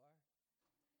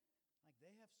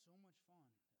have so much fun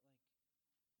that, like,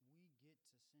 we get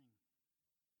to sing. We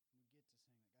get to sing.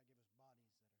 Like, God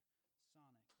gave us bodies that are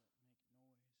sonic, that make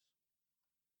noise.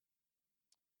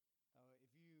 If you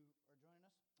are joining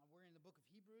us, we're in the book of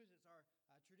Hebrews. It's our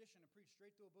tradition to preach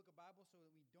straight through a book of Bible so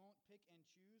that we don't pick and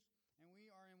choose. And we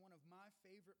are in one of my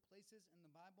favorite places in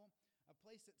the Bible, a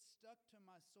place that stuck to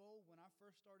my soul when I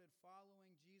first started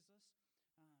following Jesus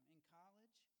in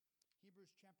college.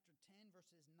 Hebrews chapter 10,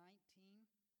 verses 19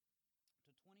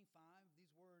 to 25.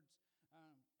 These words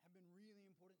have been really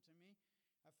important to me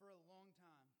for a long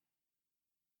time,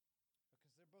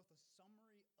 because they're both a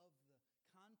summary of the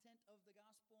content of the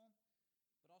gospel,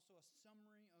 but also a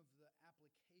summary of the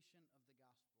application of the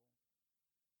gospel.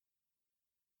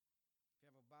 If you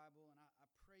have a Bible, and I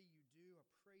pray you do, I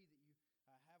pray that you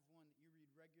have one that you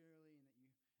read regularly and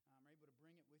that you are able to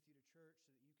bring it with you to church so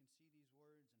that you can see these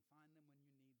words and find them when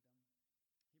you need them.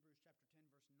 Hebrews chapter 10,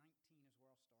 verse 19 is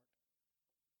where I'll start.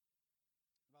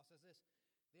 The Bible says this: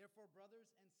 "Therefore, brothers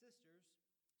and sisters,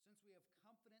 since we have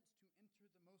confidence to enter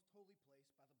the most holy place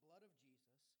by the blood of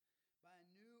Jesus, by a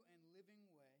new and living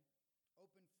way,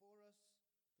 opened for us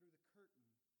through the curtain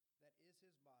that is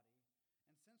his body,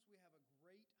 and since we have a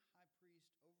great high priest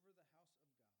over the house of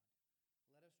God,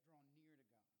 let us draw near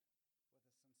to God with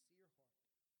a sincere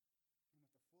heart and with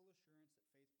the full assurance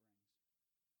that faith brings,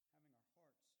 having our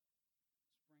hearts sprinkled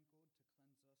to cleanse us from a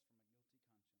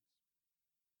guilty conscience,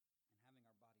 and having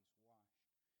our bodies washed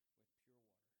with pure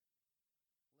water.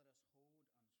 Let us hold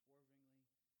unswervingly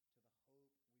to the hope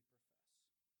we profess.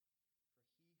 For he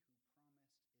who promised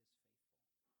is faithful.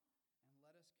 And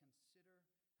let us consider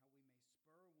how we may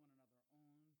spur one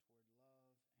another on toward love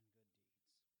and good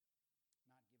deeds,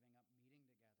 not giving up meeting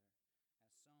together,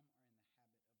 as some are in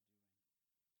the habit of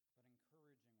doing, but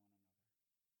encouraging one another.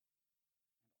 And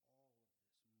all of this more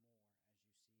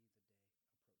as you see the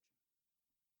day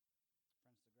approaching.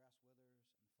 Friends, the grass withers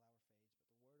and the flower fades,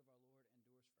 but the word of our Lord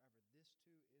endures forever." This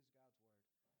too is God's word.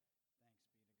 Thanks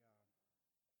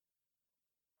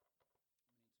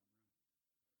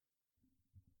be to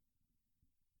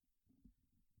God. I'm going to need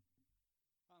some room.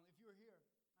 If you were here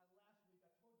last week,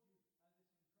 I told you this incredible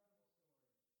story that somebody had relayed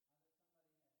to me,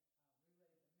 which is that there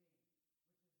was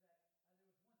once a Grand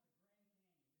Canyon,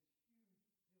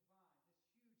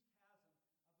 this huge divide,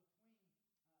 this huge chasm between this huge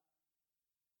chasm,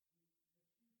 and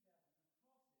across it was a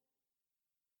tightrope.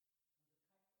 And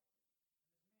this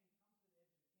man comes to the edge of the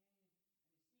canyon,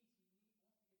 and he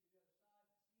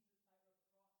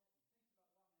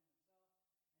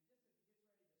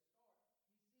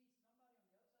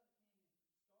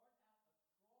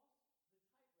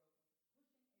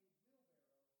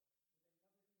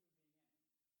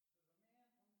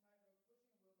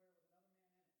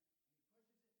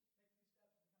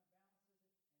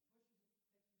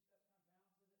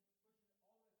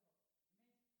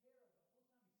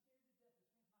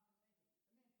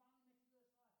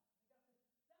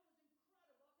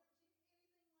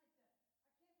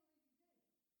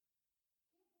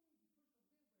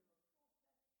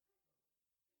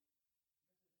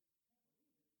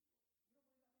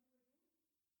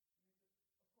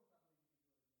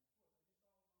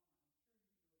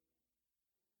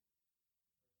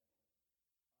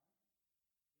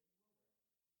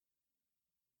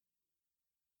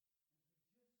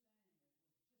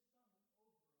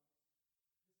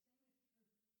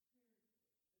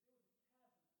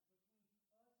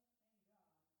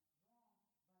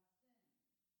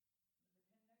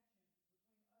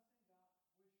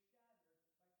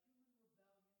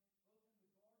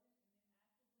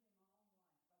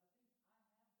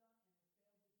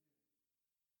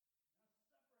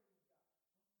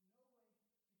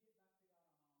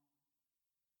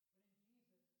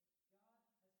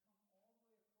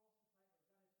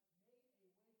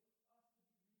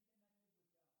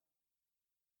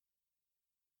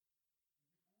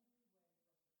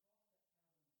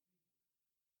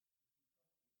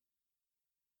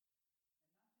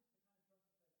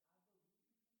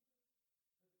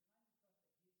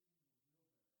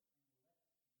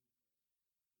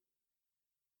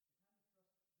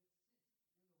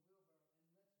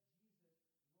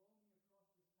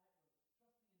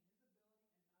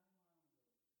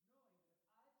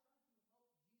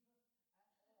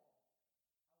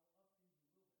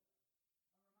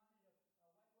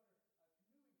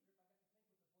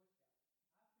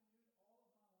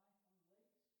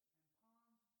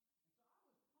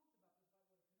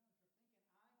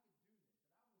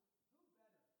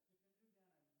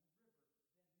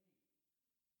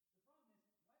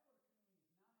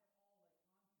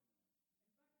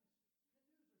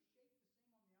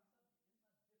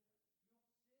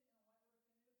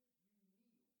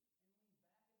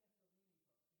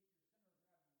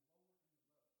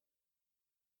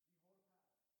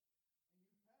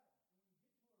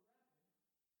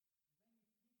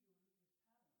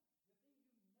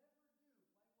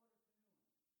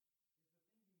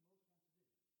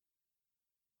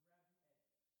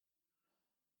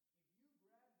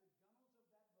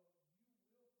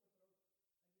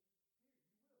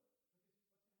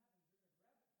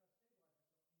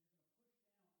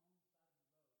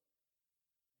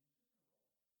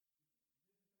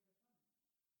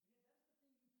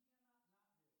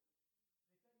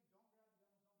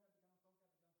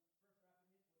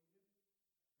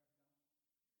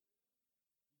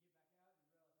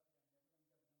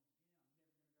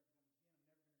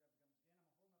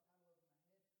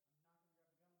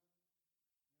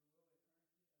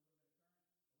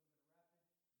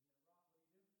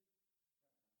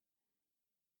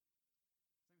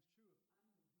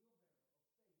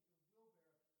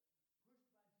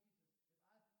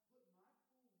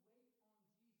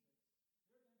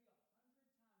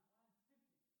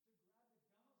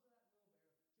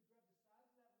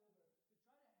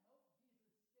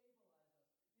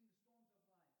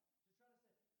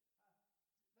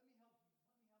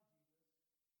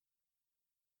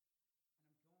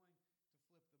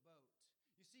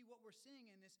what we're seeing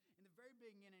in this, in the very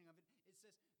beginning of it, it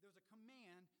says there's a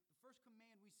command. The first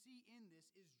command we see in this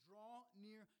is draw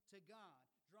near to God.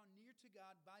 Draw near to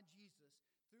God by Jesus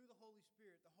through the Holy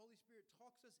Spirit. The Holy Spirit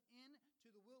talks us into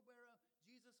the wheelbarrow.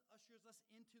 Jesus ushers us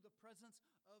into the presence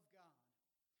of God.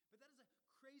 But that is a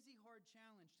crazy hard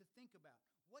challenge to think about.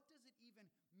 What does it even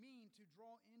mean to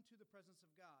draw into the presence of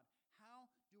God?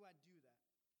 How do I do that?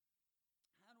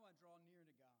 How do I draw near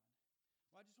to God?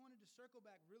 Well, I just wanted to circle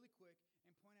back really quick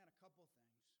and point out a couple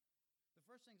things. The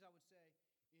first things I would say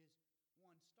is,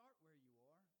 one, start where you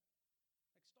are.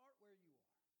 Start where you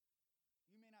are.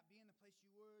 You may not be in the place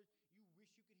you were. You wish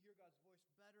you could hear God's voice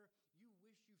better. You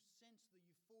wish you sensed the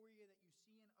euphoria that you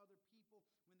see in other people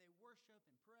when they worship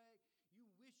and pray. You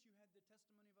wish you had the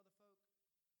testimony of other folk. Start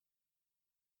where you are.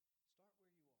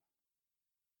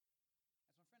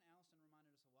 As my friend Allison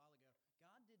reminded us a while ago,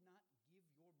 God did not give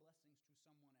your blessings to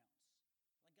someone else.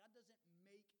 God doesn't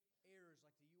make errors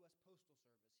like the U.S. Postal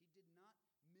Service. He did not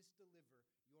misdeliver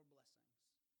your blessings.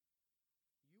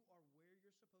 You are where you're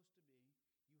supposed to be.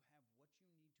 You have what you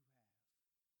need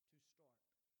to have to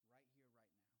start right here,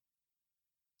 right now.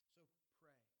 So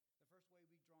pray. The first way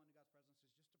we draw into God's presence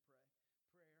is just to pray.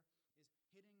 Prayer is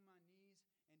hitting my knees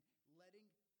and letting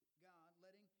God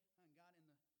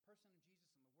in the person of Jesus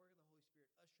and the work of the Holy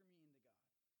Spirit usher me into God.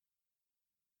 Pray.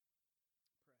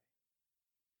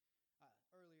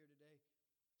 Earlier today,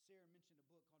 Sarah mentioned a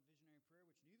book called Visionary Prayer,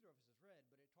 which neither of us has read,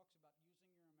 but it talks about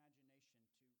using your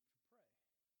imagination to pray.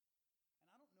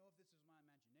 And I don't know if this is my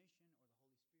imagination or the Holy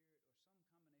Spirit or some combination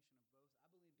of both. I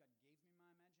believe God gave me my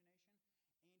imagination, and God uses my imagination.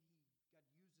 The Holy Spirit can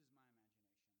govern my imagination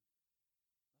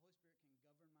just as the Holy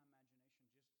Spirit can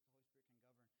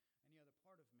govern any other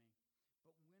part of me.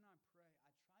 But when I pray,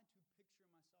 I try to picture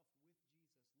myself with Jesus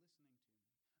listening to me.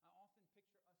 I often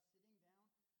picture us sitting down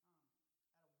at a workshop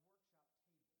table, like a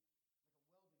welding table, and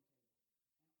all of my thoughts are laid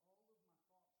out on the table. And I'm just a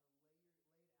kid in that workshop.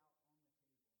 Jesus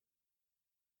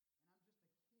is the expert, and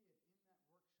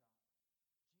I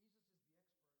pick up a thingamabob that's one of my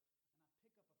thoughts. And I say,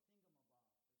 Jesus, what's this? Why is it here? What's it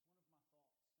for? Why did I feel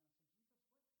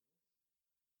that today? And then I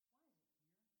put it back down and I pick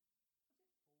up another one and I say, what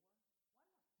are you doing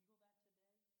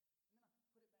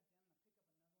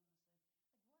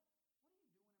in my wife's life?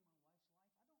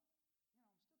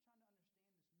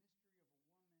 I'm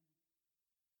still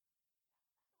trying to understand this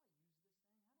mystery of a woman. How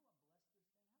do I use this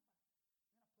thing? How do I bless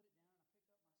this thing?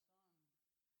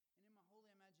 And then I put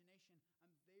it down and I pick up my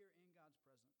son. And in my holy imagination, I'm there in God's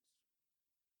presence.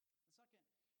 The second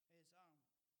is, I think God has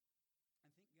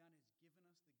given us the gift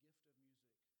of music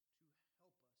to help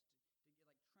us to get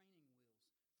training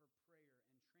wheels for prayer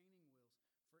and training wheels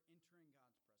for entering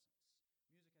God's presence.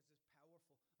 Music has this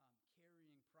powerful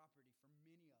carrying property for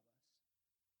many of us.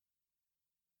 But I wish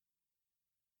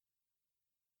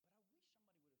somebody would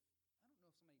have, I don't know if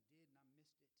somebody did and I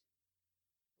missed it, but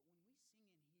when we sing in here, are you singing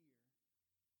about God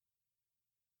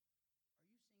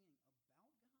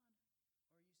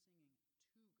or are you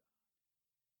singing to God?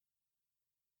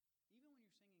 Even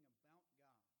when you're singing about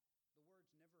God, the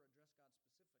words never address God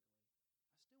specifically. I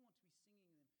still want to be singing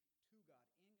them to God, in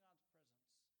God's presence.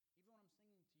 Even when I'm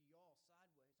singing to y'all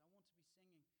sideways, I want to be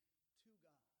singing to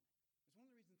God. It's one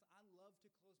of the reasons I love to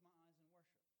close my eyes in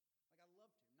worship. I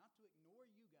love to. Not to ignore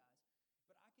you guys,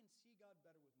 but I can see God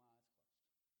better with my eyes closed.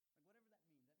 Whatever that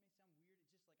means. That may sound weird.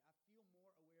 It's just I feel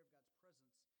more aware of God's presence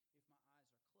if my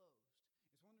eyes are closed.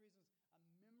 It's one of the reasons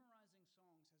memorizing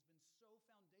songs has been so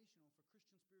foundational for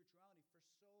Christian spirituality for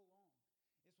so long.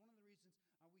 It's one of the reasons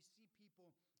we see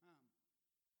people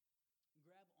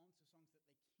grab onto songs that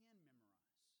they can memorize.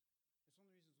 It's one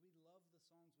of the reasons we love the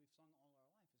songs we've sung all our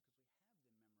life is because we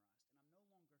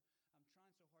have them memorized. And I'm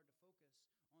trying so hard to focus on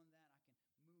that I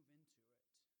can move into it.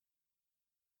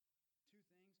 Two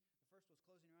things. The first was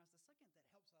closing your eyes. The second that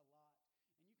helps a lot,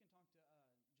 and you can talk to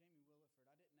Jamie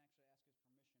Williford. I didn't actually ask his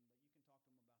permission, but you can talk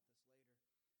to him about this later.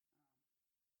 God has so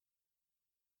knit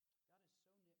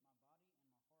my body and my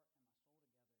heart and my soul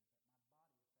together that my body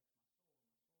affects my soul and my soul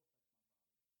affects my body.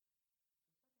 So the second one,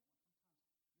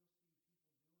 sometimes you'll see people doing worship. It's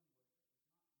not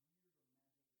weird or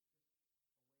magic. It's just a way of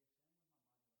saying with my body what I want to say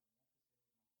with my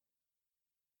heart. It's just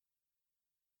putting my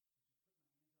hands out in front, open-handed like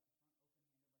I'm receiving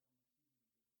a gift.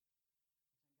 And saying,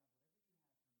 God, whatever you have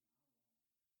for me, I want it.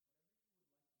 Whatever you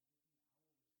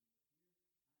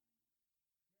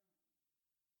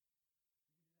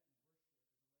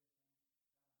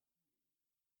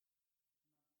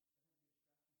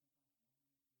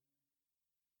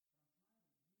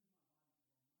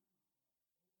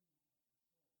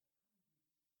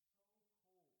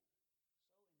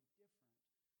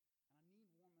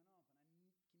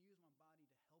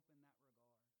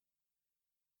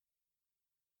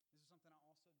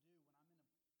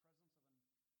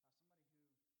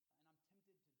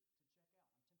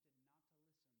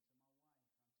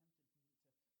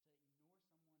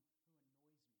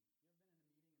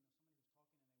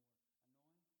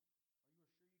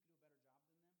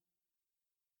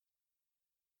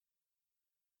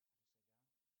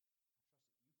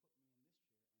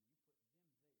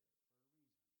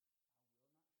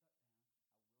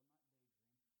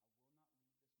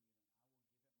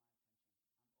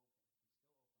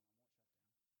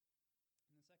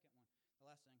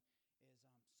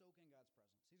God's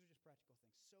presence. These are just practical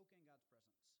things. Soak in God's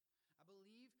presence. I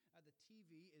believe the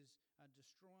TV is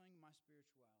destroying my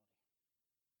spirituality.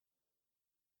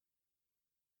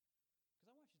 Because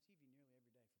I watch the TV nearly every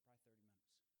day for probably 30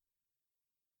 minutes.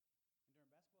 And during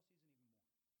basketball season,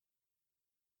 even more.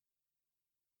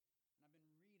 And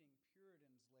I've been reading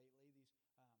Puritans lately, these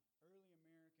early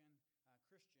American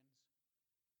Christians,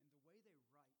 and the way they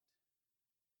write.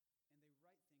 And they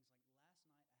write things like, last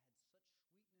night I had such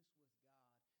sweetness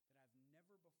with God that I've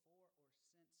never before or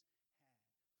since had.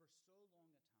 For so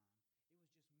long a time, it was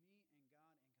just me and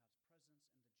God and God's presence,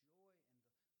 and the joy and the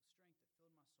strength that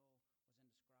filled my soul was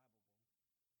indescribable.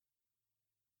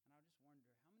 And I just wonder,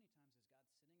 how many times is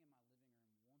God sitting in my living room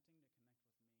wanting to connect with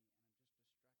me, and I'm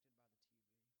just distracted by the TV?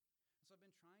 And so I've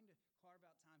been trying to carve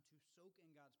out time to soak in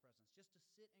God's presence, just to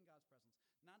sit in God's presence,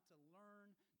 not to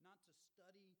learn, not to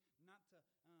study, but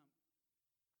just to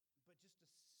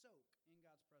soak in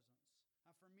God's presence.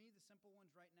 For me, the simple ones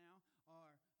right now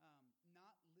are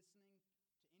not listening to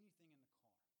anything in the car.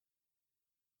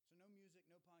 So no music,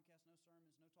 no podcast, no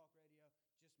sermons, no talk radio,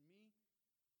 just me and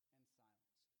silence.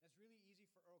 That's really easy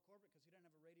for Earl Corbett because he doesn't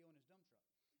have a radio in his dump truck.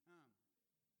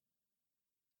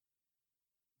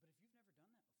 But if you've never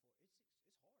done that before, it's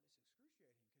hard. It's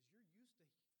excruciating because you're used to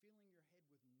filling your head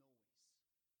with noise.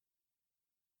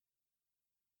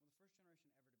 Well, the first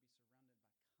generation ever to be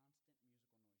surrounded by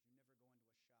constant musical noise. You never go into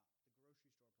a shop. The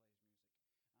grocery store plays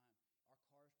music. Our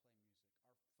cars play music. Our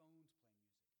phones play music.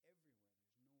 Everywhere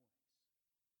there's noise.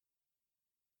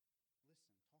 Listen, talk to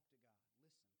God.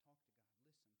 Listen, talk to God. Listen, talk to God.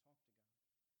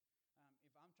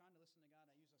 If I'm trying to listen to God,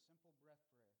 I use a simple breath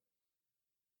prayer. I breathe in and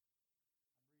say, Holy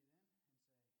Spirit. And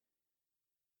I breathe out and say, I'm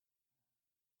listening. Holy Spirit, I'm listening. Holy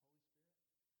Spirit, I'm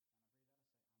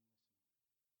listening.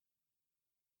 When I get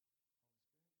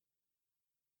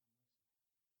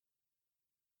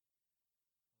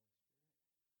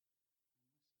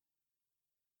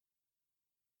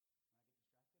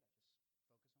distracted,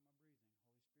 I just focus on my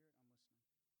breathing. Holy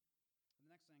Spirit, I'm listening. And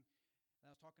the next thing that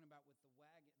I was talking about with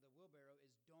the wheelbarrow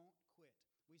is don't quit.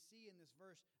 We see in this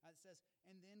verse, it says,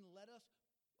 and then let us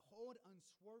hold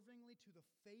unswervingly to the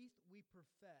faith we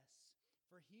profess,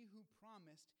 for he who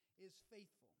promised is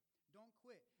faithful. Don't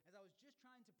quit. As I was just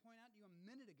trying to point out to you a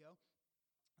minute ago,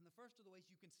 and the first of the ways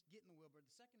you can get in the wheelbarrow.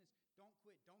 The second is don't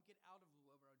quit. Don't get out of the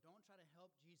wheelbarrow. Don't try to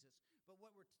help Jesus. But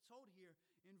what we're told here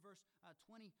in verse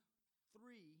 23,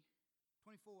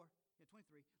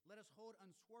 let us hold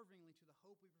unswervingly to the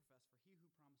hope we profess, for he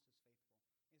who promised is faithful,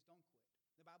 is don't quit.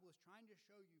 The Bible is trying to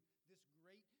show you this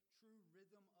great, true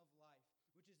rhythm of life,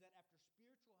 which is that after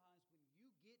spiritual highs, when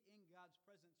you get in God's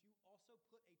presence, you also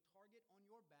put a target on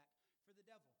your back for the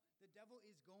devil. The devil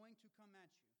is going to come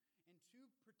at you in two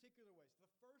particular ways.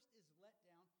 The first is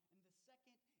letdown, and the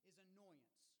second is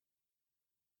annoyance.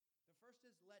 The first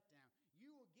is letdown.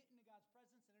 You will get into God's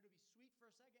presence, and it'll be sweet for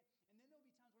a second, and then there'll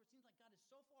be times where it seems like God is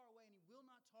so far away, and he will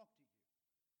not talk to you.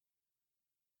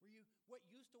 Where what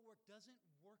used to work doesn't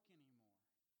work anymore.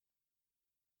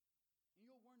 And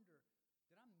you'll wonder,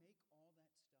 did I make all that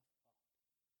stuff up?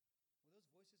 Were those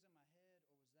voices in my head,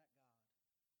 or was that God?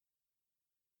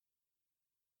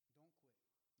 Don't quit.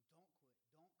 Don't quit.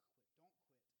 Don't quit. Don't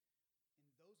quit.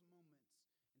 In those moments,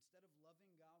 instead of loving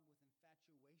God with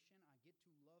infatuation, I get to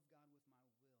love God with my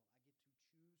will. I get to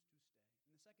choose to stay.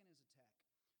 And the second is attack.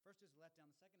 First is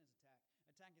letdown. The second is attack.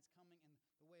 Attack is coming in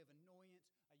the way of annoyance.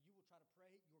 You will try to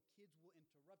pray. Your kids will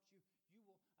interrupt you. You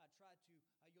will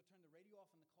you'll turn the radio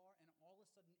off in the car, and all of a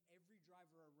sudden, every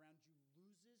driver around you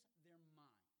loses their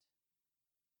mind.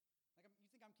 You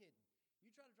think I'm kidding.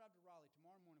 You try to drive to Raleigh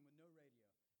tomorrow morning with no radio,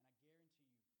 and I guarantee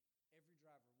you, every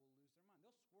driver will lose their mind.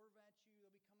 They'll swerve at you.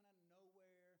 They'll be coming out of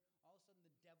nowhere. All of a sudden,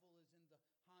 the devil is in the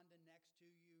Honda next to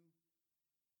you.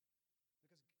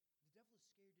 Because the devil is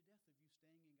scared to death of you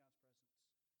staying in God's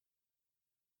presence.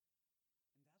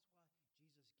 And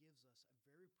that's why Jesus gives us a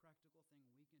very practical thing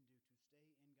we can do to stay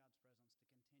in God's presence, to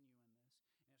continue in this.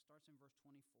 And it starts in verse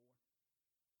 24.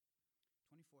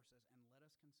 24 says, and let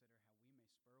us consider how we may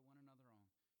spur one another on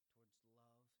towards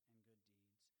love and good deeds,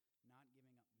 not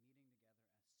giving up meeting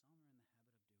together as some are in the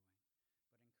habit of doing,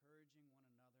 but encouraging one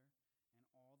another, and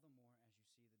all the more as you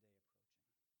see the day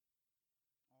approaching.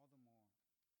 All the more as you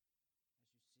see the day approaching.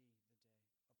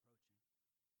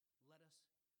 Let us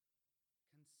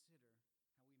consider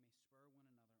how we may spur one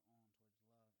another on towards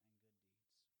love and good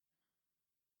deeds.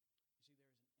 You see, there is an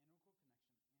integral connection in the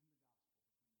gospel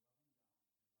between loving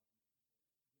God and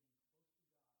loving people, getting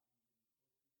close to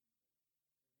God and getting close to people.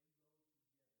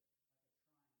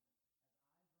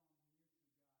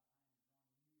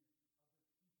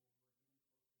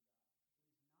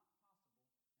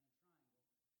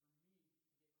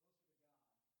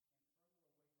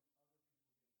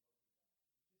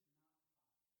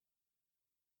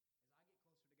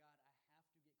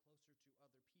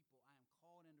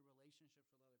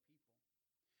 relationships with other people.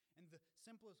 And the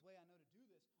simplest way I know to do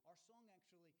this, our song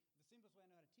actually, the simplest way I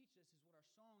know how to teach this is what our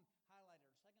song highlighted.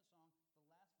 Our second song, the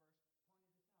last verse, pointed this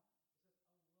out. It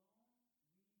says, alone we die,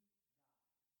 like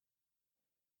embers out of a fire we grow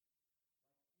cold.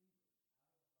 The story goes that there was once a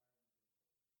man who had been part of the church for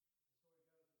a long time, and he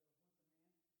stopped coming. And after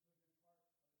a few months, the pastor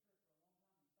showed up at his door one night. It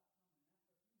was a cold night. The pastor knocks, and he comes in, and the man ushers him in, and they sit down in front of a blazing hot fire. The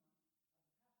man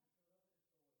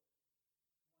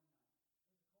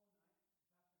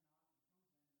doesn't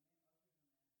say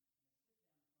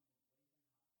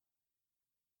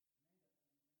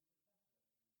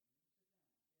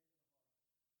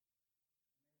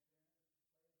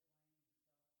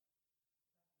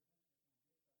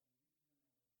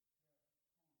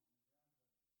anything. He says, Pastor doesn't say anything. They just sit down and stare into the hearth. And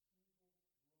they're staring at the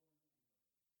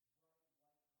display of the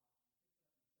flames and stuff. The pastor eventually kind of gets up and he reaches in there with a pair of tongs and he grabs a single glowing ember, bright white hot, and he picks it up and he sets it over the side of the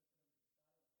hearth and he sits back down.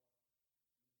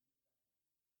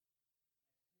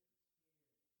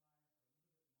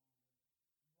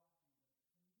 And I sit and stare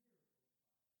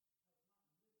and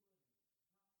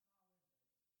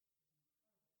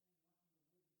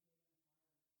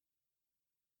try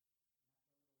for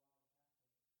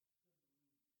a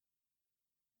little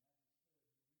bit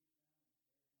longer, watching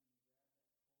the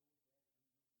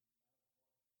miracle of fire. How it's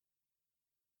not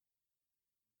liquid and not solid, but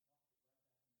it's this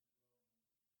incredible thing,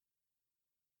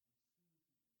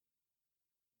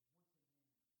 watching the wood decay in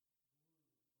the fire. And after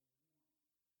a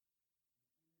little while, the pastor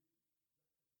stood to leave.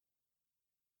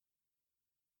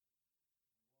 And as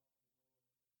he stood, he reached down with his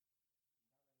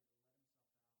bare hand and grabbed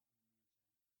that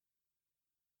cold,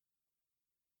 dead ember from the side of the hearth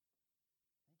and tossed it right back into the glowing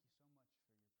embers. And as soon as he did, there was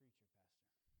once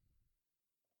again the glue, the warmth, and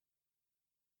the energy of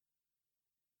just as it was. And he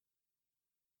walked to the door and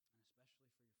got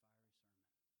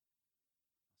ready to let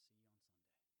himself out, and the man said,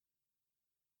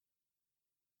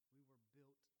 "Thank you so much for your preacher, Pastor. And especially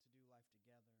for your fiery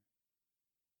sermon. I'll see you on Sunday." We were built to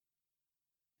do life together,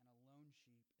 and a lone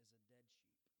sheep is a dead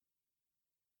sheep.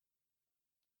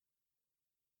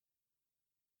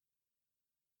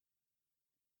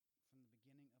 From the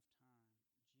beginning of time,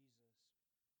 Jesus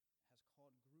has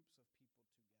called groups of people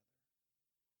together.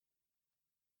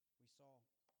 We saw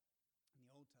in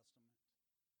the Old Testament that he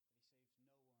saves Noah and a family,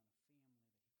 that he creates Israel as a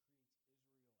people. He saves all of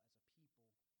Israel out of slavery. In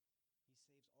the New Testament, we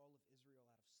see Jesus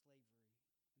and his 12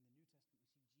 disciples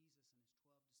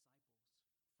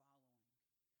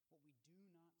following. What we do not see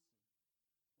anywhere in the New Testament is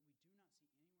solitary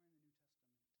Christianity.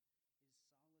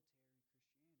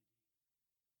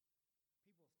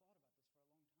 People have thought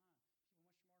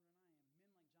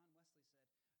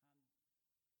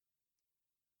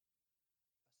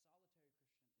about this for a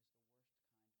long time. People much smarter than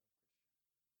I am.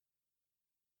 Men like John Wesley said,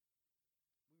 a solitary Christian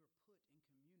is the worst kind of Christian. We were put in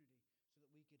community so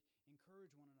that we could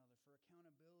encourage one another for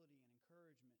accountability and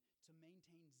encouragement, to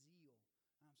maintain zeal,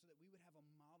 so that we would have a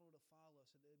model to follow,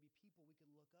 so that there would be people we could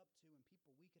look up to and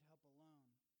people we could help alone.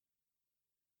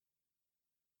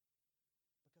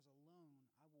 Because alone,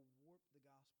 I will warp the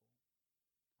gospel.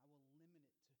 I will limit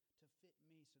it to fit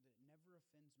me so that it never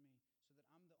offends me, so that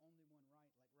I'm the only one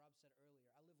right. Like Rob said earlier,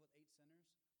 I live with 8 sinners.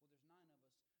 Well, there's 9 of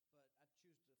us, but I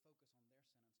choose to focus on their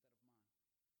sin instead of mine.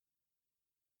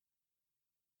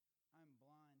 I'm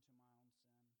blind to my own sin.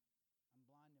 I'm blind to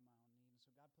my own need. And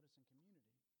so God put us in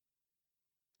community.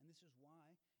 And this is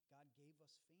why God gave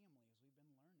us family, as we've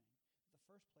been learning. The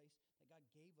first place that God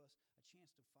gave us a chance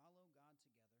to follow God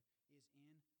together is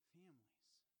in families.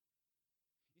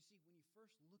 You see, when you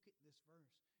first look at this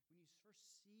verse, when you first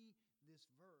see this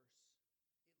verse,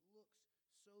 it looks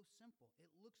so simple.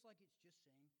 It looks like it's just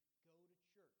saying, go to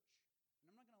church. And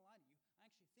I'm not going to lie to you, I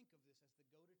actually think of this as the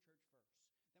go to church verse.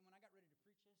 Then when I got ready to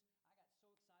preach this, I got so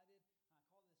excited. I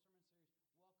called this sermon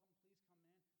series, Welcome,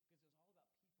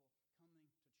 Please Come In, because it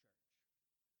was all about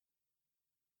people coming to church.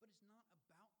 But it's not about,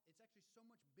 it's actually so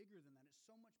much bigger than that. It's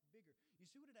so much bigger. You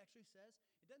see what it actually says?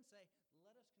 It doesn't say,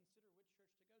 let us consider which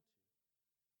church to go to. It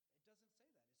doesn't say that. It says,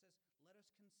 let us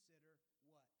consider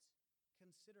what?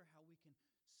 Consider how we can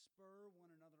spur one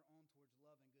another on towards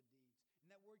love and good deeds. And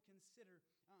that word consider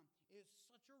is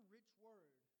such a rich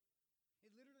word. It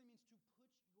literally means to put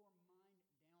your mind down on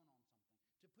something,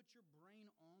 to put your brain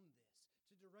on this,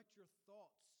 to direct your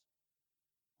thoughts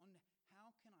on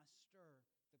how can I stir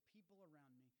the people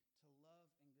around me to love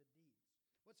and good deeds.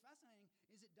 What's fascinating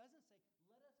is it doesn't say,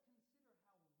 let us consider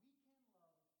how we can love and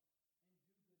do good deeds.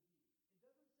 It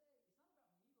doesn't say, it's not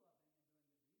about me loving and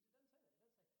doing good deeds. It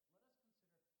doesn't say that. It doesn't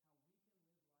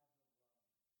say, let us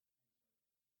consider how we can live lives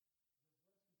of love and service. It says, let us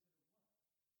consider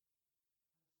what? How to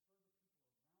spur the people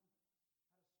around us.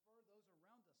 How to spur those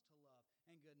around us to love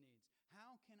and good deeds.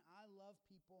 How can I love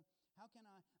people? How can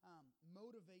I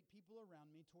motivate people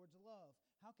around me towards love?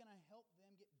 How can I help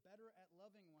them get better at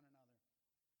loving one another?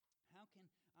 How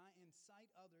can I incite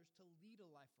others to lead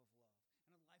a life of love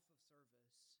and a life of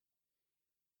service?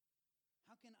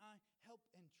 How can I help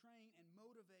and train and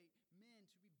motivate men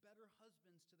to be better better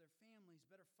husbands to their families,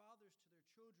 better fathers to their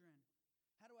children?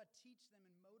 How do I teach them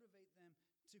and motivate them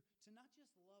to not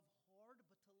just love hard,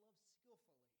 but to love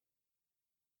skillfully?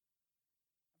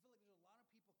 I feel like there's a lot of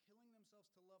people killing themselves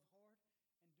to love hard and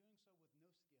doing so with no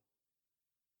skill.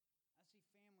 I see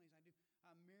families, I do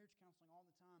marriage counseling all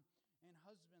the time, and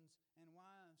husbands and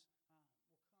wives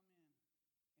will come in,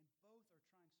 and both are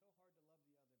trying so hard to love the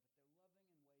other, but they're loving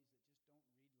in ways that just don't read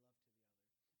love to the other.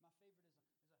 My favorite is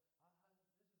this is the stereotype,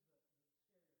 but it happens so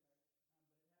regular, it's good.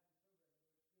 The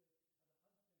husband loves his wife, tries so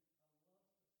hard to love his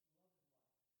wife,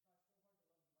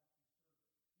 he's serving. He's constantly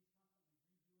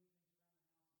redoing things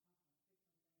around the house.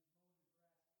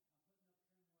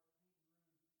 He's constantly fixing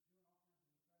things, mowing the grass,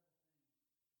 putting up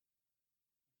trim work, painting rooms, doing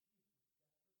all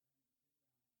kinds of incredible things. And she is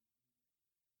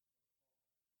just desperate for him to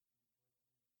sit down and read.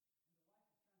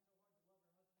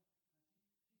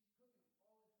 He's worked hard and he's worked late. And the wife is trying so hard to love her husband. She's cooking him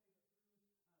all his favorite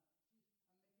foods.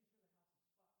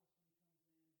 She's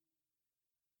making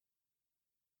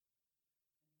sure the house is spotless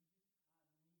when he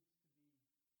comes in.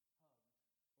 And he just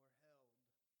needs to be hugged or held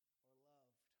or loved.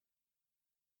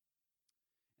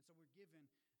 And so we're given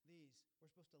these. We're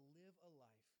supposed to live a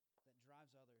life that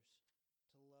drives others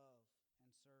to love and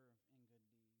serve in good deeds.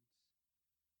 In the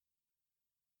first place is in our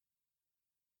family.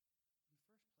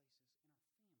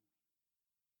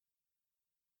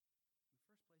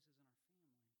 In the first place is in our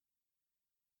family.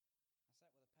 I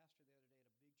sat with a pastor the other day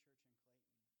at a big church in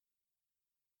Clayton.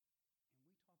 And we talked about how hard it is to get church members to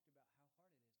love each other like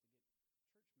family.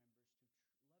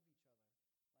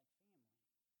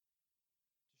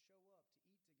 To show up,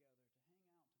 to eat together, to hang out, to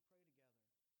pray together. And so we always say,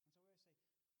 just, be family together.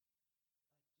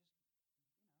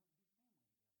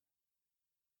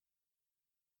 And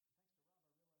thanks to Rob, I realized that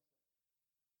the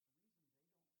reason we don't know how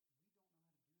to do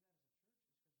that as a church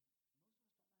is because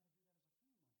most of us don't know how to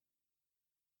do that as a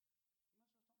family. Most of us don't know how to do it as a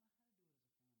family. We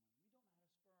don't know how to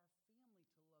spur our family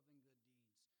to loving good deeds.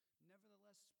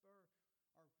 Nevertheless, spur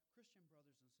our Christian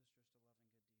brothers and sisters to loving good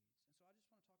deeds. And so I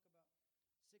just want to talk about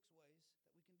 6 ways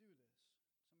that we can do this.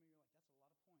 Some of you are like,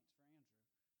 that's a lot of points for Andrew, but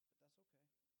that's okay.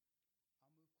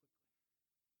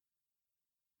 I'll move quickly.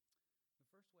 The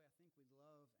first way I think we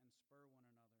love and spur one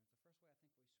another, the first way I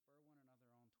think we spur one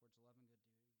another on towards loving good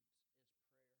deeds is prayer.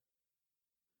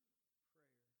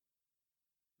 Prayer.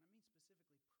 And I mean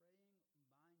specifically praying by name for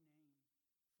specific things for each person. I think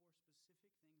about one of the things I love to do for our church is to sit in a deer stand and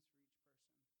try to name everybody in our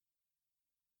church and all of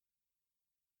their family relations. So I will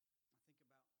pick somebody and I'll name everybody I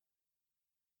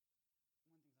know who's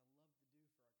related to them. And then when I run out of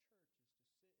relations,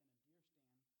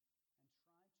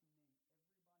 I'll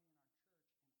think about who lives nearest to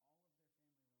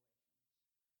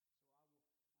them on a street. And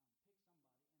then I'll go through their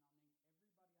family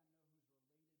tree. And then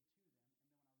I'll pick somebody else and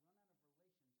I'll go through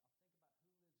their family tree. And I try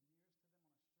to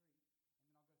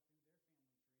remember every single one of you and your families.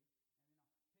 And pray for you and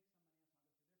your family networks. I just imagine it in my head. I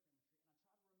only look like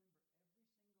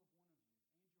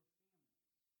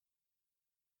I'm deer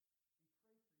hunting. I'm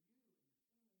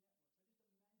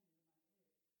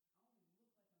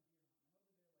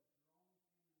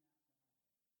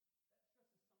over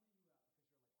there like drawing family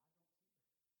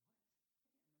maps in my head. That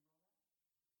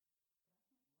stresses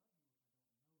some of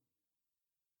you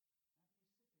out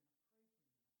because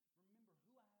you're like, I don't see,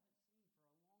 what? I can't remember all that.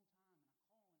 But I can't love you if I don't know you. And I have to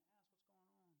just sit there and I pray for you.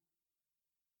 And I remember who I haven't seen for a long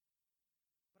time. And I call and ask what's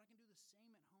going on. But I can do the same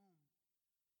at home. I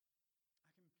can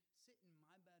sit in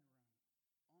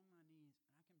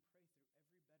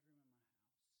my bedroom on my knees and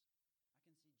I can pray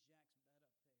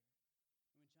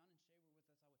through every bedroom in my house. I can see Jack's bed up there.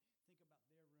 And when John and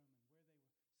Shay were with us, I would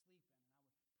think about their room and where they were sleeping.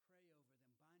 And I would pray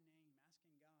over them by name,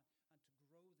 asking God to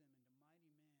grow them into mighty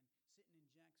men. Sitting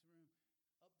in Jack's room up there with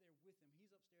him. He's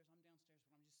upstairs, I'm downstairs, but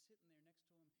I'm just sitting there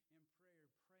next to him in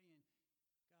prayer,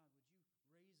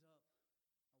 praying, God, would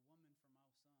you raise up a woman for my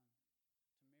son to marry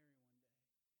one day?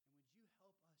 And would you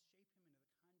help us shape him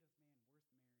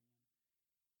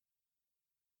into the kind of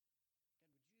man worth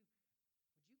marrying?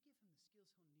 God, would you give him the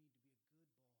skills he'll need to be a good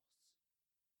boss?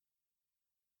 First, would you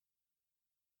just give him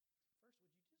a good pre-K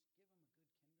program?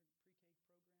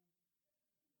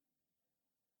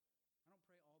 I don't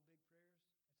pray all big prayers.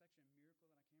 It's actually a miracle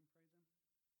that I can pray them.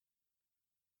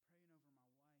 Praying over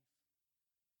my wife and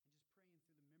just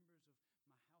praying through the members of my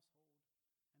household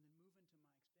and then moving to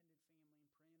my extended family and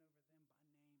praying over them by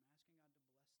name, asking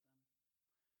God to bless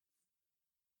them.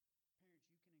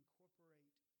 Parents, you can incorporate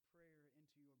prayer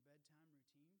into your bedtime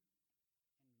routine and meal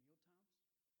times.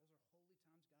 Those are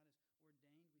holy times God has ordained. We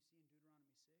see in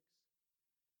Deuteronomy 6.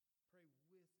 Pray with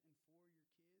and for your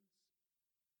kids.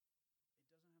 It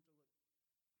doesn't have to look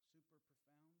super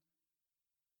profound.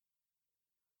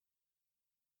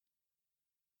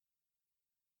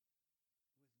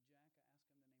 With Jack, I ask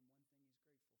him to name one thing he's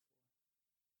grateful for.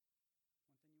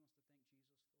 One thing he wants to thank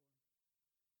Jesus for.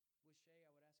 With Shay,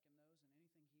 I would ask him those and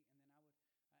anything and then I would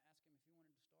ask him if he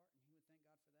wanted to start, and he would thank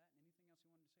God for that. And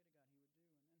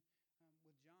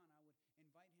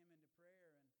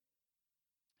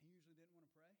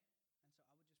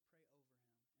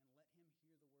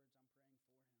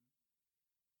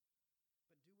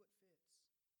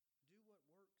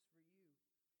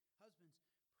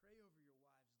Pray over your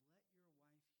wives.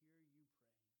 Let your wife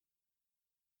hear you praying.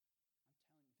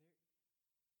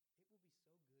 I'm telling you, it will be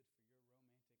so good for your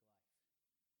romantic life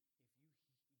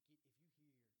if she hears you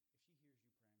praying for her.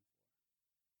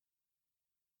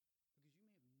 Because you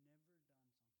may have never done something so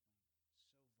vulnerable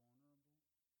in your entire life. She's seen your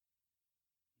body without clothes,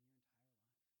 but she's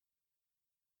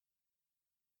never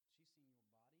seen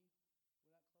your soul without clothes.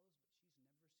 Second, you can pray for them. The second I would say is ask God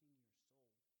what they need. As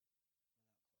you pray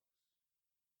over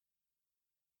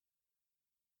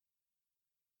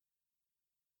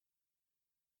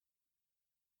them,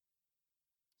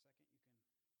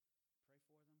 ask God, what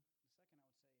does my son need?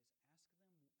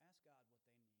 What does my daughter need? What can I bless them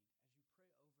with? How can I help them,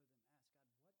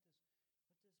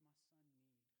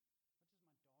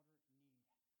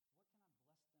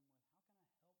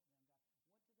 God?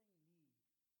 What do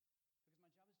they need? Because my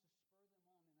job is to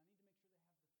spur them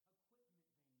on, and I need to make sure they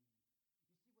have the equipment they need.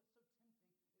 You see, what's so tempting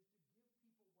is to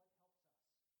give people what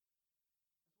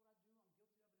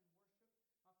helps us.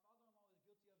 That's what I do. I'm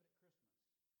guilty of it in worship. My father-in-law is guilty of it at Christmas.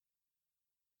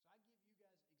 So I give you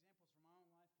guys examples from my own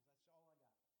life because that's all I got.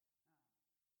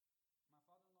 My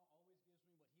father-in-law always gives me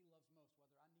what he loves most,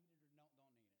 whether I need it or don't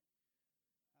need it.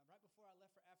 Right before I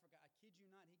left for Africa, I kid you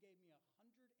not, he gave me a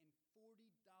 $140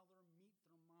 meat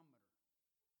thermometer.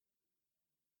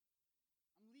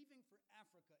 I'm leaving for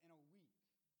Africa in a week.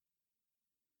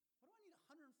 What do I need a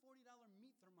 $140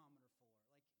 meat thermometer for?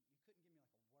 Like, you couldn't give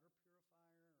me like a water purifier or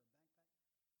a backpack.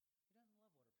 He doesn't love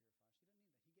water purifiers. He doesn't need that.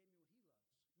 He gave me what he loves,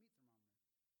 meat thermometer.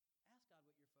 Ask God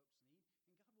what your folks need, and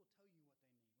God will tell you what they need.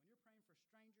 When you're praying for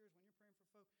strangers, when you're praying for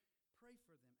folk, pray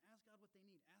for them. Ask God what they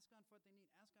need. Ask God for what they need.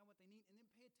 Ask God what they need, and then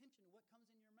pay attention to what comes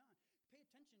in your mind. Pay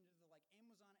attention to the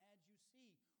Amazon ads you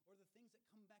see or the things that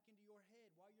come back into your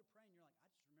head while you're praying. You're like, I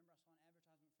just remember I saw an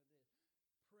advertisement for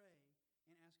this. Pray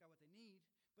and ask God what they need,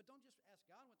 but don't just ask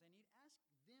God what they need. Ask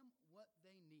them what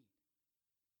they need.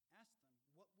 Ask them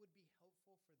what would be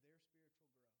helpful for their spiritual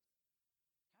growth.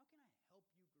 How can I help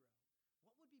you grow?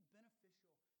 What would be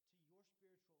beneficial to your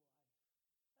spiritual life?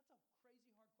 That's a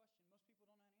crazy hard question. Most people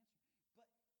don't know how to answer. But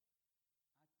I tell you what,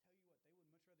 they would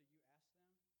much rather you ask them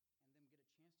and them get a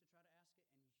chance to try to ask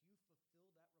it and you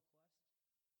fulfill that request than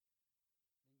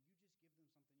you just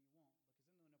give them something you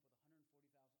want,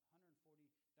 because then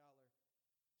they'll end up with a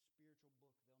 $140 spiritual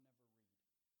book they'll never read.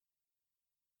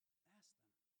 Ask them.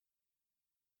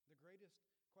 The greatest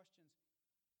questions I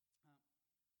started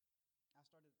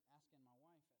asking my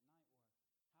wife at night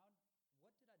were,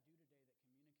 what did I do today that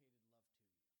communicated love to you?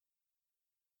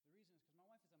 The reason is because my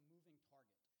wife is a moving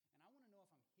target, and I want to know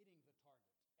if I'm hitting the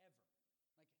target, ever.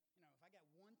 Like, if I got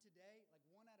one today, like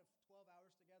 1 out of 12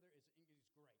 hours together is great.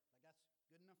 Like, that's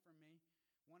good enough for me.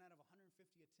 1 out of 150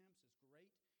 attempts is great.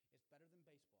 It's better than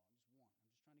baseball, just one. I'm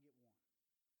just trying to get one.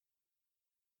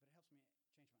 But it helps me change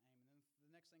my aim. And then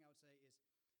the next thing I would say is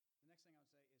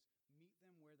meet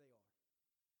them where they are. How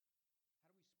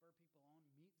do we spur people on?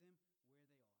 Meet them where they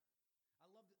are. I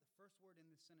love that the first word in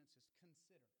this sentence is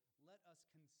consider. Let us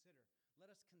consider. Let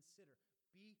us consider.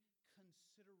 Be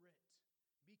considerate.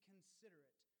 Be considerate.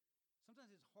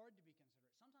 Sometimes it's hard to be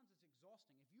considerate. Sometimes it's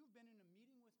exhausting. If you've been in a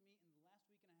meeting with me in the last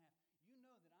week and a half, you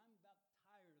know that I'm about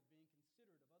tired of being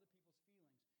considerate of other people's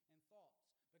feelings and thoughts,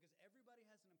 because everybody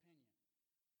has an opinion. And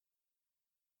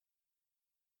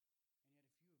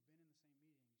yet, if you have been in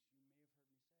the same meetings, you may have heard me say it.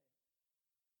 The reason I'm tired is I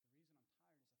think God is growing me in consideracy or considerateness or whatever the noun is for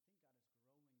that. God is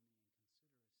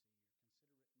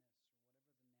trying to make me more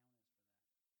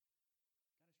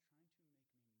considerate. And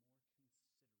so he is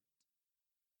showing me how I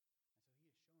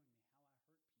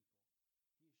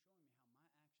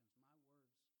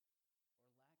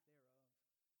hurt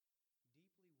people.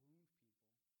 He is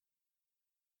showing me how my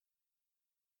actions, my words, or lack thereof,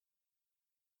 deeply wound people.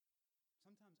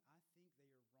 Sometimes I think they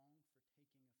are wrong for taking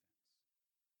offense.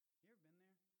 You ever been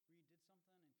there where you did something and you just feel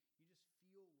like the other person shouldn't be upset, but they're upset? You ever been there? Maybe not. Maybe just me. Okay, that's fine. I see this all the time in our culture, in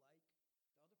the conversation between being about political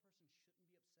correctness and the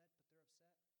frustration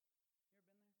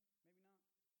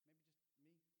around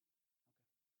being politically correct.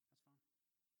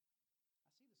 So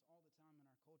I'm not going to ask you to be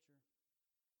politically correct.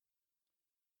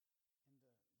 Jesus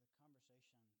never asked you to be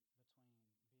politically correct.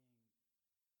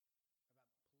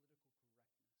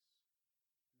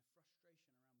 But he does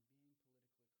ask you to be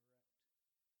considerate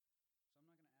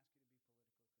and tender.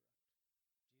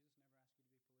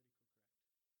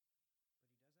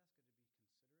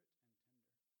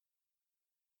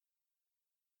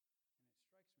 And it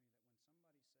strikes me that when somebody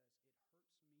says, it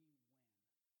hurts me when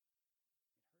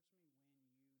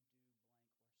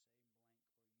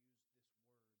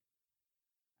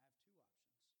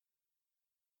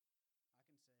you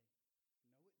do blank or say blank or use this word, I have two options. I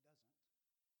can say,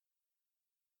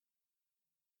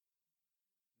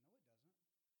 no, it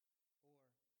doesn't. No, it doesn't. Or,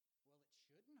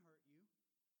 well, it shouldn't hurt you.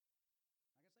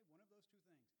 I can say one of those two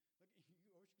things. Look, I wish you could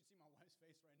see my wife's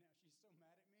face right now. She's so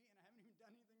mad at me, and I haven't even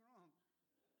done anything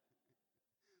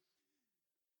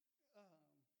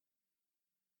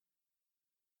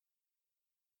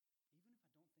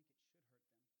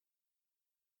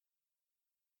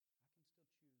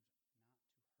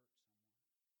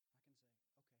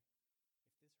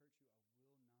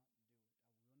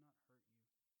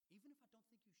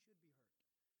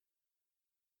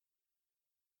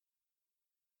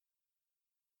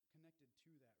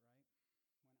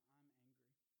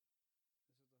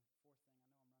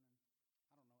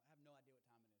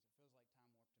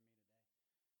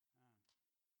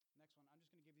Next one, I'm just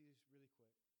going to give you these really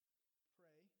quick.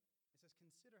 Pray. It says,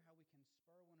 consider how we can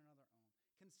spur one another on.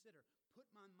 Consider. Put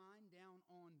my mind down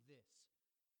on this.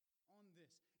 On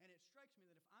this. And it strikes me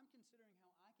that if I'm considering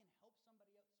how I can help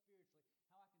somebody else spiritually,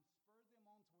 how I can spur them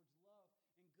on towards love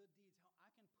and good deeds, how I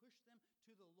can push them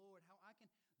to the Lord, how I can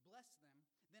bless them,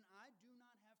 then I do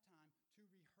not have time to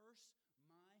rehearse my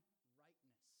rightness.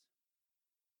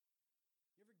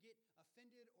 You ever get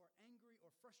offended or angry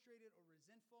or frustrated or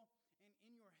resentful, and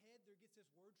in your head there gets this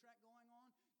word track going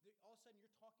on? All of a sudden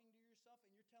you're talking to yourself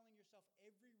and you're telling yourself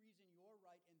every reason you're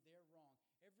right and they're wrong.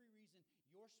 Every reason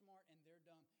you're smart and they're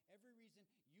dumb. Every reason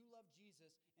you love Jesus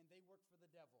and they work for the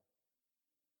devil.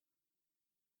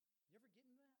 You ever get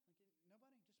into that? Like,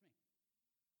 nobody? Just me.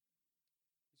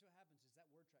 You see what happens is that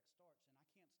word track starts and I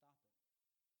can't stop it.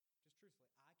 Just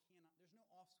truthfully, I cannot. There's no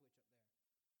off switch up there.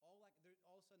 All of a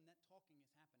sudden that talking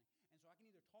is happening. And so I can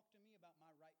either talk to me about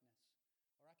my rightness,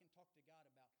 or I can talk to God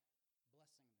about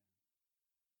blessing them.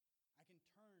 I can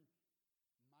turn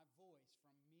my voice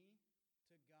from me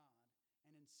to God,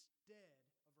 and instead of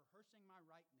rehearsing my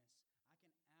rightness, I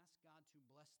can ask God to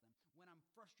bless them. When I'm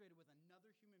frustrated with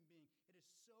another human being, it is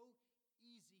so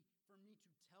easy for me to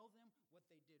tell them what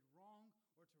they did wrong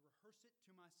or to rehearse it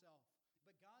to myself.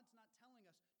 But God's not telling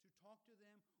us to talk to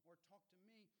them or talk to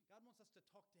me. God wants us to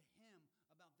talk to Him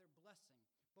about their blessing.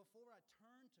 Before I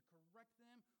turn to correct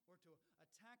them or to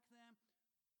attack them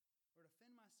or to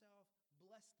defend myself,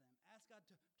 bless them. Ask God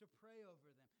to pray over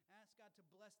them. Ask God to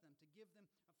bless them, to give them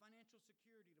a financial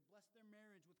security, to bless their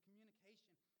marriage with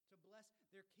communication, to bless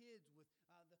their kids with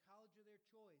the college of their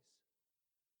choice.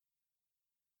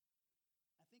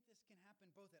 I think this can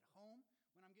happen both at home,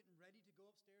 when I'm getting ready to go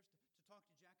upstairs to talk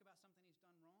to Jack about something he's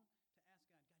done wrong, to ask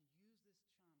God, God, use this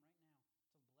chime right now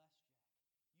to bless Jack.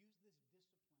 Use this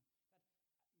discipline.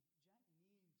 God, Jack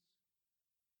needs, help me,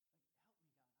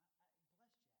 God. I bless Jack, grow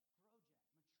Jack, mature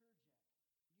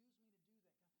Jack. Use me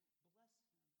to do that, God. Bless him,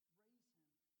 raise him, give him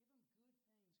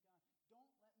good things, God. Don't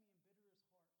let me embitter his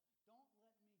heart.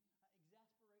 Don't let me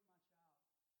exasperate my child.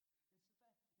 In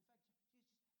fact, Jesus, just help him to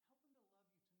love you, to know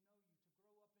you, to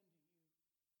grow up into you.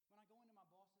 When I go into my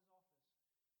boss's office, which is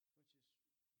Jesus, but bless them.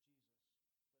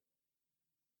 Pray good things over them.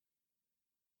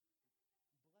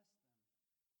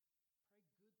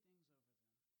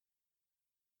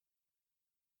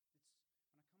 It's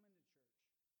when I come into church,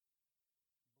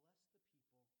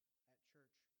 bless the people at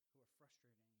church who are frustrating you. I'm not talking to me just alone here. Because it's so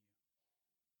easy to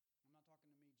ask, what helps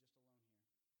me into God's presence?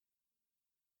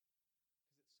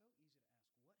 That's the question I know.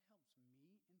 Jesus here is asking me, let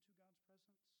me consider how I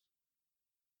can spur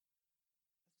others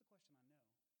into God's presence. The question I'm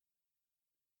supposed to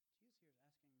be asking is,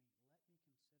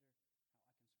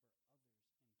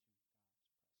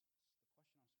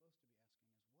 what helps you into God's presence?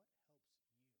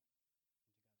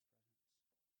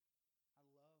 I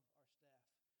love our staff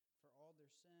for all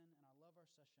their sin, and I love our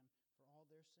session for all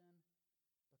their sin, because they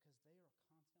are constantly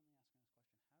asking this question,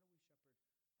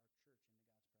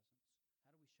 how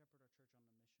do we shepherd our church into God's presence? How do we shepherd our church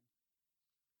on the mission?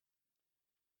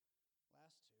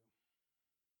 Last two.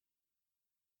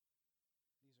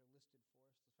 These are listed for us.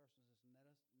 The first one is, let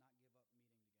us not give up meeting together.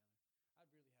 I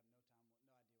really have no idea what time it is.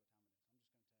 I'm just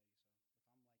going to tell you.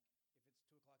 So if it's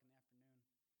 2 o'clock in the afternoon,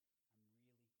 I'm really, really sorry.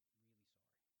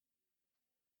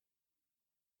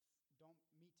 Don't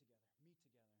meet together. Meet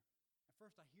together. At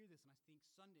first I hear this and I think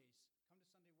Sundays, come to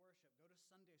Sunday worship, go to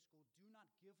Sunday school. Do not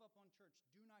give up on church.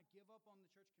 Do not give up on the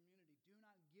church community. Do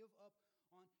not give up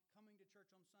on coming to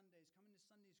church on Sundays, coming to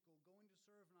Sunday school, going to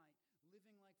serve night,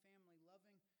 living like family,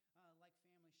 loving like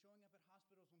family, showing up at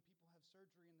hospitals when people have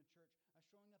surgery in the church,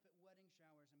 showing up at wedding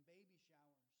showers and baby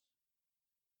showers,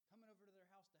 coming over to their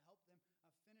house to help them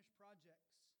finish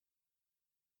projects.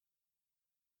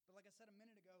 But like I said a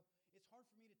minute ago, it's hard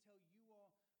for me to tell you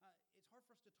all, it's hard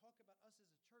for us to talk about us as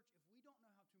a church if we don't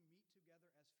know how to meet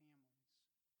together as families,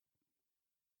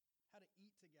 how to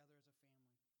eat together as a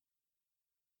family,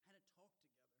 how to talk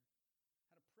together,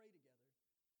 how to pray together,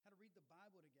 how to read the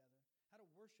Bible together, how to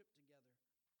worship together.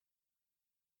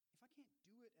 If I can't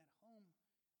do it at home,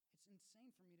 it's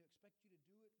insane for me to expect you to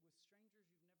do it with strangers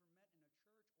you've never met in a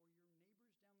church or your neighbors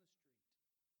down the street.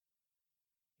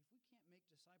 If we can't make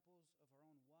disciples of our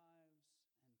own wives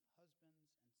and husbands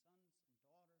and sons and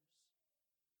daughters,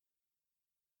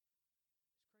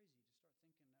 it's crazy to start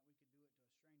thinking that we could do it to a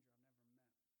stranger I've never met.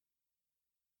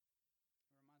 It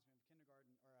reminds me of a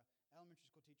kindergarten or an elementary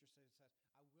school teacher says,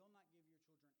 I will not give your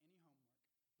children any homework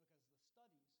because the studies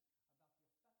about the effectiveness on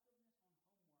homework on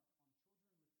children retaining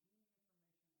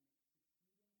information and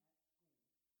succeeding at school have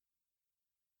mixed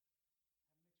reviews.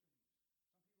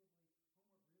 Some people believe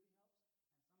homework really helps,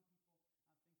 and some people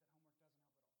think that homework doesn't help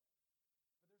at all.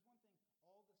 But there's one thing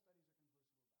all the studies are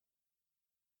conclusive about, which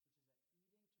is that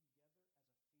eating together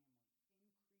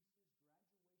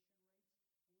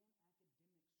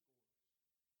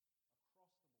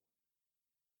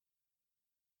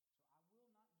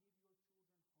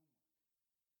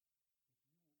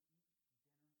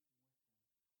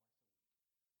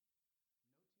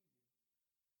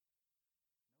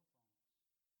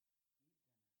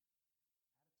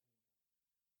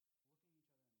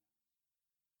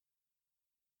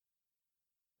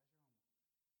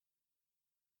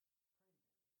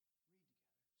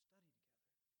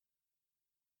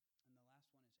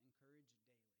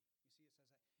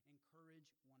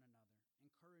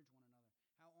encourage one another.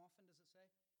 How often does it say?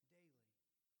 Daily.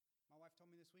 My wife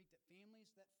told me this week that families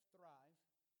that thrive,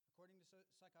 according to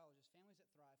psychologists, families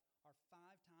that thrive are 5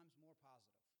 times more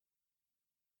positive.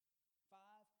 5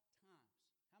 times.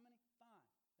 How many? 5.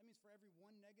 That means for every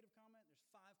one negative comment, there's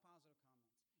 5 positive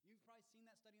comments. You've probably seen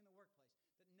that study in the workplace,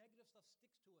 that negative stuff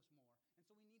sticks to us more. And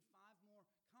so we need 5 more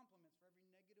compliments for every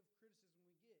negative criticism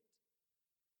we get.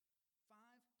 5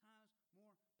 times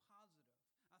more positive.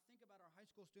 I think about our high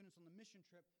school students on the mission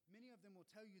trip. Many of them will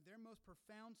tell you their most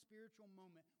profound spiritual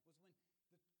moment was when the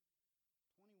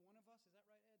 21 of us, is that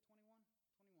right, Ed? 21?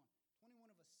 21.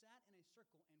 21 of us sat in a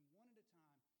circle and one at a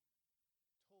time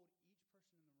told each person in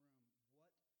the room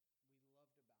what we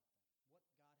loved about them, what was great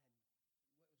about them.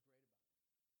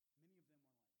 Many of them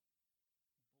were like blown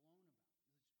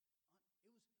about it.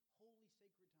 It was holy,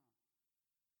 sacred time. What if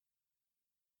you did that in your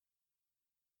family? You know, the 5 of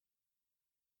y'all just sit around and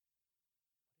you go one at a time. All right, kids, what's one thing you love about your mom? All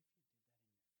right, kids, what's one thing you love about your dad?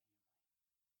 One thing,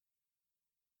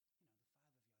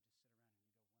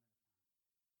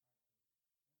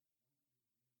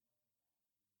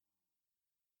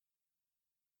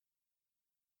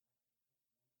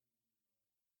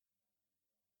 man, you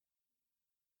just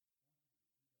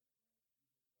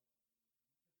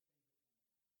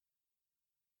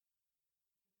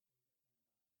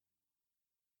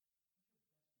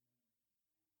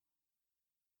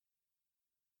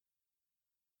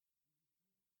great.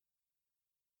 You just love to be with him. What's your favorite thing about him? What's your favorite thing about Grandma? What's your best memory with Grandma?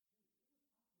 You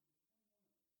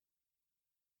just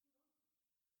do it.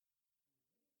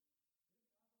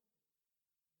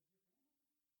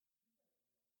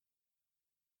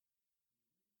 Dude, it was awkward with 21 of us.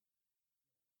 It was awkward. But we did it. Would it be awkward with your family? You bet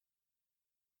it would be awkward. Can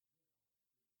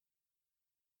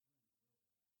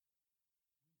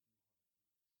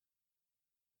you do it? Yeah.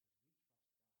 Here's how we're going to do it. We're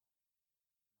in the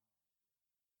wheelbarrow. We do hard things because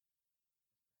we trust God,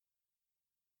 not our skill. Let's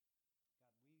pray.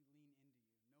 God, we lean into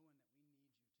you, knowing that we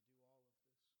need you to do all of this.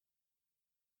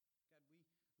 God, we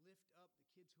lift up the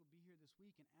kids who will be here this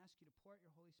week and ask you to pour out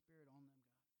your Holy Spirit on them,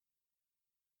 God.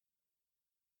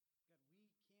 God, we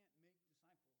can't make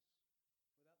disciples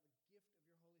without the gift of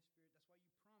your Holy Spirit. That's why you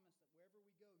promised that wherever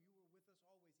we go, you were with us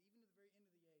always, even to the very end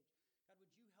of the age. God,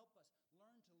 would you help us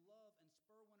learn to love and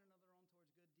spur one another on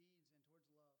towards good deeds and towards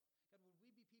love? God, would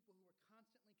we be people who are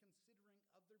constantly considering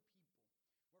other people?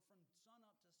 Where from sun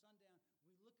up to sundown,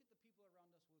 we look at the people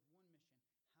around us with one mission.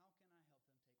 How can I help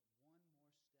them take one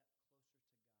more step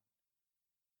closer to God?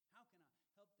 How can I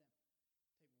help them take one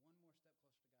more step closer to God?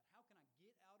 How can I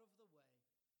get out of the way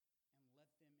and let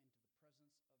them into the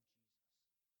presence of Jesus?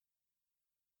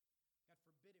 God,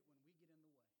 forbid it when we get in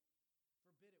the way.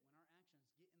 Forbid it when our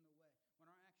actions get in the way, when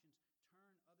our actions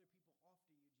turn other people off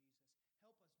to you, Jesus.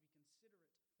 Help us be considerate,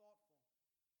 thoughtful, as your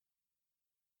words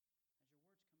commanded us. Maybe this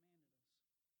morning you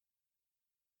realize that you're more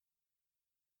selfish than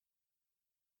you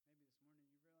ever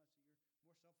realized before.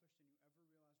 That selfishness in you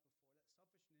is not unique. It's just because you're a sinner.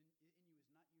 And you can give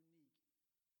that sin to Jesus and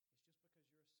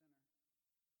trust him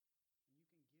to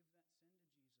save you and be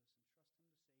connected to God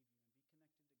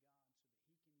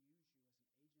so that he can use you as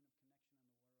an agent of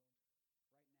connection in the world.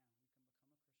 Right now, you can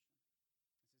become a Christian.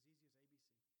 It's as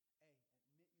easy as ABC. A,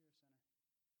 admit you're a sinner.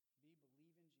 B,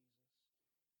 believe in Jesus.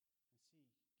 And C,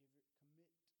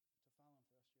 commit to follow him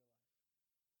for the rest of your life.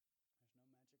 There's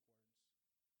no magic words, but you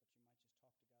might just talk to God saying something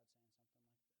like this.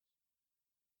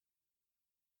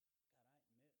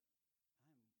 God, I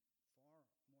admit I'm far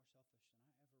more selfish than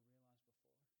I ever realized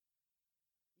before.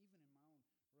 Even in my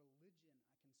own religion,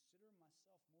 I consider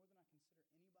myself more than I consider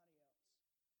anybody else.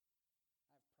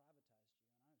 I have privatized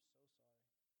you, and I am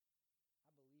so sorry.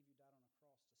 I believe you died on a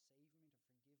cross to save me, to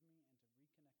forgive me, and to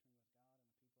reconnect me with God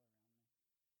and the people around me.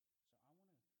 So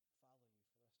I want to follow you for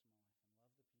the rest of my life and love the people you put around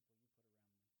me,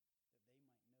 that they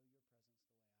might know your presence the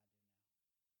way I do now.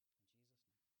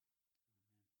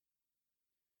 In Jesus' name,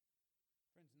 amen.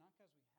 Friends, not because we have